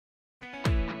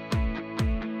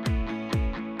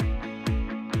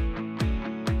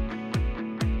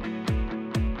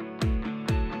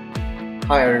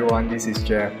Hi everyone, this is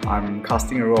Jeff. I'm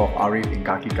casting the role of Arif in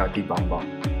KakiKakiBangBang.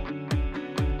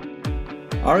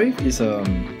 Arif is a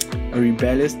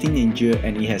rebellious teenager,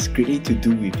 and it has greatly to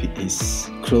do with his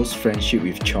close friendship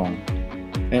with Chong.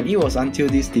 And it was until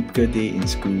this typical day in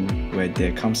school where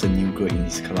there comes a new girl in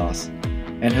his class,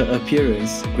 and her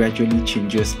appearance gradually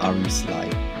changes Arif's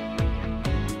life.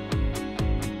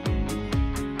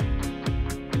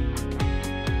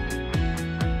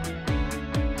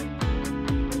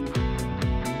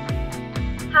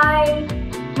 Hi,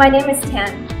 my name is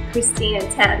Christine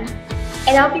Tan,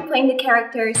 and I'll be playing the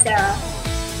character Sarah.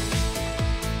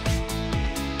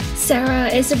 Sarah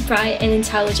is a bright and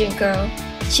intelligent girl.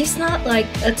 She's not like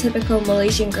a typical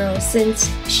Malaysian girl since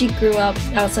she grew up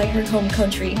outside her home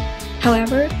country.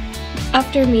 However,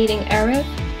 after meeting Arif,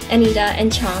 Anita,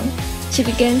 and Chong, she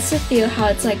begins to feel how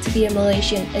it's like to be a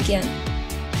Malaysian again.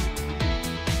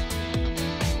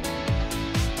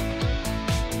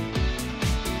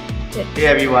 Hey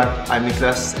everyone, I'm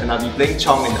Nicholas and I'll be playing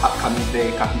Chong in the upcoming play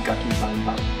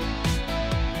KakiKakiBangBang.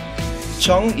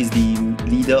 Chong is the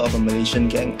leader of a Malaysian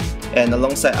gang, and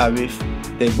alongside Arif,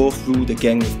 they both rule the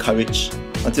gang with courage.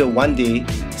 Until one day,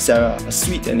 Sarah, a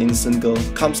sweet and innocent girl,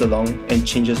 comes along and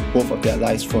changes both of their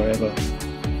lives forever.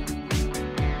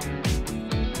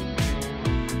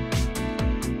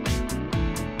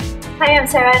 Hi, I'm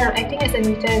Sarah and I'm acting as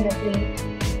Anita in the play.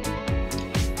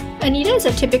 Anita is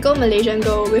a typical Malaysian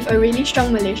girl with a really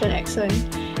strong Malaysian accent,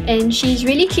 and she's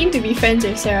really keen to be friends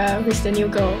with Sarah, who's the new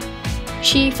girl.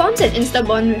 She forms an insta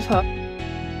bond with her.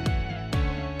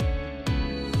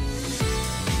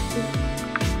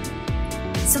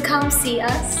 So come see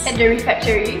us At the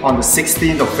Refectory On the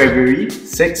 16th of February,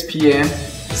 6 p.m.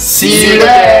 see you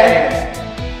there!